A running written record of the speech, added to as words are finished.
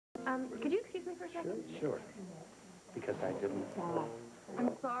Could you excuse me for a second? Sure. Because I didn't...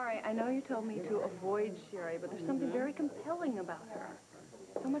 I'm sorry. I know you told me to avoid Sherry, but there's something very compelling about her.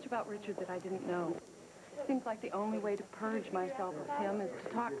 So much about Richard that I didn't know. Seems like the only way to purge myself of him is to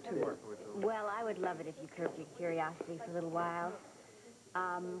talk to her. Well, I would love it if you curbed your curiosity for a little while.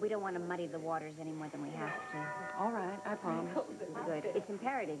 We don't want to muddy the waters any more than we have to. All right, I promise. Good. It's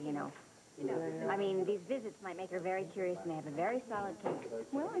imperative, you know. I mean, these visits might make her very curious, and they have a very solid case.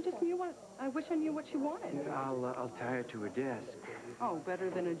 Well, I wish I knew what she wanted. I'll tie her to her desk. Oh, better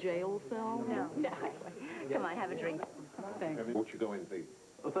than a jail cell? No. Come on, have a drink. Thanks. Won't you go in, please?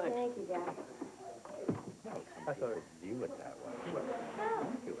 Oh, thanks. Thank you, Dad. I thought it was you at that one. Oh,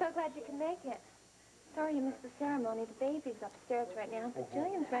 so glad you can make it. Sorry you missed the ceremony. The baby's upstairs right now, but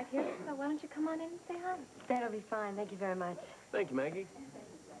Jillian's right here, so why don't you come on in and say hi? That'll be fine. Thank you very much. Thank you, Maggie.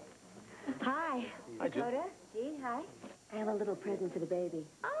 Hi. Hi, Jill. Dakota. Gee, hi. I have a little present for the baby.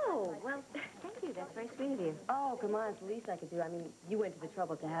 Oh, well, thank you. That's very sweet of you. Oh, come on. It's the least I could do. I mean, you went to the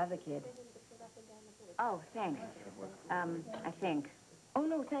trouble to have the kid. Oh, thanks. I think. Oh,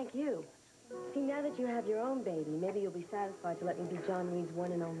 no, thank you. See, now that you have your own baby, maybe you'll be satisfied to let me be John Reed's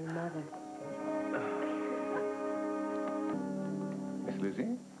one and only mother. Miss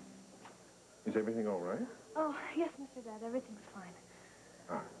Lizzie? Is everything all right? Oh, yes, Mr. Dad. Everything's fine.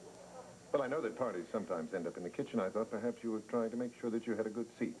 Ah. Well, I know that parties sometimes end up in the kitchen. I thought perhaps you were trying to make sure that you had a good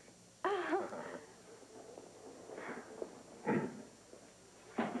seat.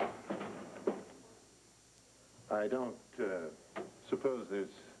 I don't suppose there's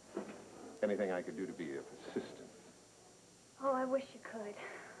anything I could do to be of assistance. Oh, I wish you could.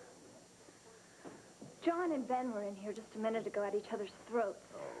 John and Ben were in here just a minute ago at each other's throats.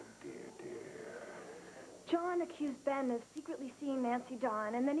 Oh, dear. John accused Ben of secretly seeing Nancy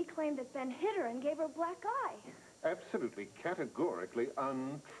Dawn, and then he claimed that Ben hit her and gave her a black eye. Absolutely, categorically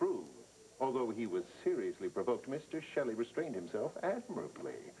untrue. Although he was seriously provoked, Mr. Shelley restrained himself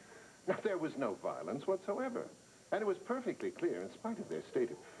admirably. Now, there was no violence whatsoever. And it was perfectly clear, in spite of their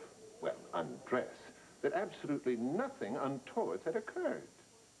state of, well, undress, that absolutely nothing untoward had occurred.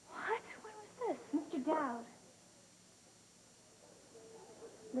 What? When was this? Mr. Dowd.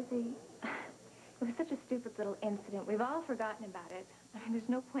 Lizzie, it was such a stupid little incident. We've all forgotten about it. I mean, there's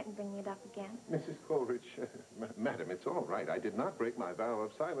no point in bringing it up again. Mrs. Coleridge, madam, it's all right. I did not break my vow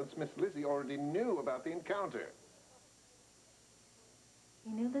of silence. Miss Lizzie already knew about the encounter.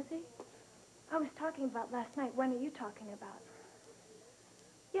 You knew, Lizzie? I was talking about last night. When are you talking about?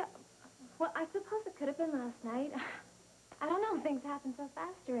 Yeah, well, I suppose it could have been last night. I don't know. Things happen so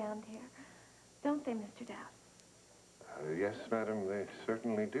fast around here. Don't they, Mr. Dowd? Yes, madam, they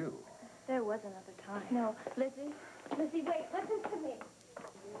certainly do. There was another time. No, Lizzie. Lizzie, wait. Listen to me.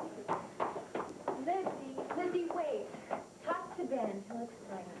 Lizzie, wait. Talk to Ben. He'll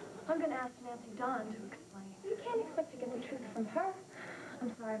explain. I'm going to ask Nancy Dawn to explain. You can't expect to get the truth from her.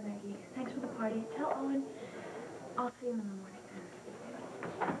 I'm sorry, Maggie. Thanks for the party. Tell Owen I'll see him in the morning.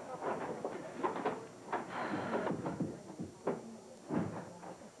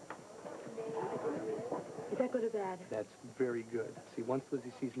 Did that go to bed? That's very good. See, once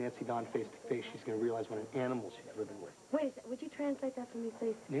Lizzie sees Nancy Dawn face to face, she's going to realize what an animal she's living with. Wait a second. Would you translate that for me,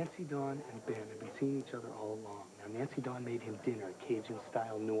 please? Nancy Dawn and Ben have been seeing each other all along. Now, Nancy Dawn made him dinner, a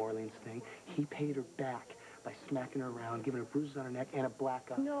Cajun-style New Orleans thing. He paid her back by smacking her around, giving her bruises on her neck and a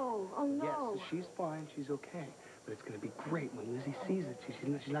black eye. No. Oh, no. Yes, she's fine. She's okay. But it's going to be great when Lizzie sees it.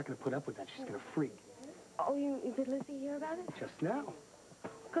 She's not going to put up with that. She's going to freak. Oh, did Lizzie hear about it? Just now.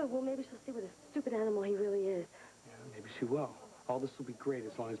 Good. Well, maybe she'll see what a stupid animal he really is. Yeah, maybe she will. All this will be great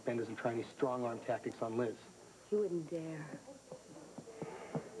as long as Ben doesn't try any strong-arm tactics on Liz. He wouldn't dare.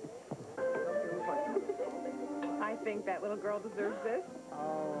 I think that little girl deserves this.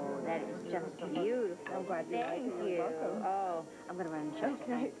 Oh, that is just beautiful. I'm glad you like it. Thank you. Welcome. Oh, I'm going to run and check.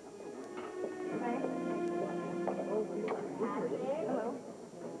 Okay. Hello.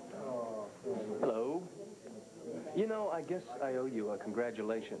 Hello. You know, I guess I owe you a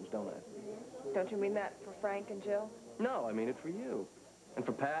congratulations, don't I? Don't you mean that for Frank and Jill? No, I mean it for you. And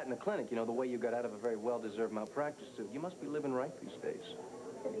for Pat and the clinic, you know, the way you got out of a very well-deserved malpractice suit. You must be living right these days.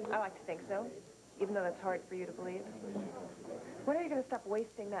 I like to think so, even though that's hard for you to believe. When are you going to stop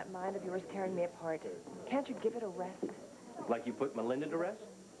wasting that mind of yours tearing me apart? Can't you give it a rest? Like you put Melinda to rest?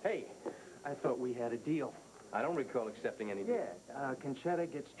 Hey, I thought we had a deal. I don't recall accepting any deal. Yeah,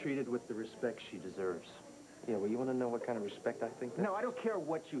 Conchetta gets treated with the respect she deserves. Yeah, well, you want to know what kind of respect I think that... No, I don't care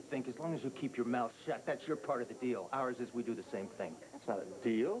what you think, as long as you keep your mouth shut. That's your part of the deal. Ours is we do the same thing. That's not a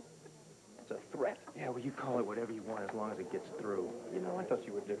deal. It's a threat. Yeah, well, you call it whatever you want as long as it gets through. You know, I thought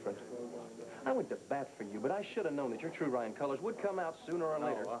you were different. I went to bat for you, but I should have known that your true Ryan colors would come out sooner or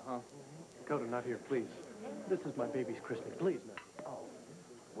later. Dakota, not here, please. This is my baby's christening. Please, no.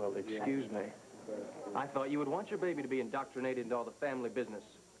 Well, excuse me. I thought you would want your baby to be indoctrinated into all the family business.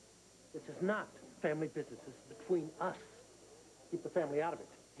 This is not family business. This is between us. Keep the family out of it.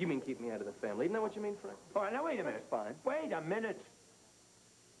 You mean keep me out of the family? Isn't that what you mean, Frank? All right, now wait a minute. Fine. Wait a minute.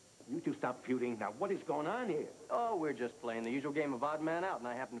 You two stop feuding. Now, what is going on here? Oh, we're just playing the usual game of odd man out, and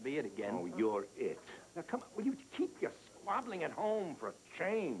I happen to be it again. Oh, you're it. Now, come on. Will you keep your squabbling at home for a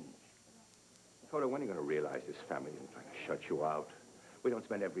change? Dakota, when are you going to realize this family isn't trying to shut you out? We don't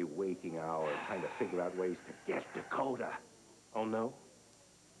spend every waking hour trying to figure out ways to get Dakota. Oh, no?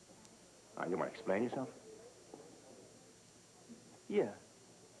 You want to explain yourself? Yeah.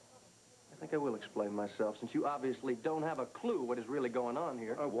 I think I will explain myself, since you obviously don't have a clue what is really going on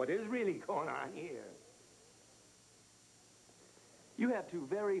here. What is really going on here? You have two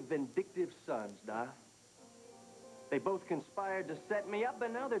very vindictive sons, Di. They both conspired to set me up,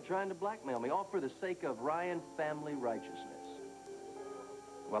 and now they're trying to blackmail me, all for the sake of Ryan family righteousness.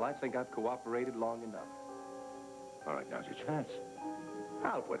 Well, I think I've cooperated long enough. All right, now's your chance.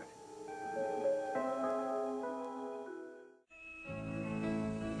 Out with it.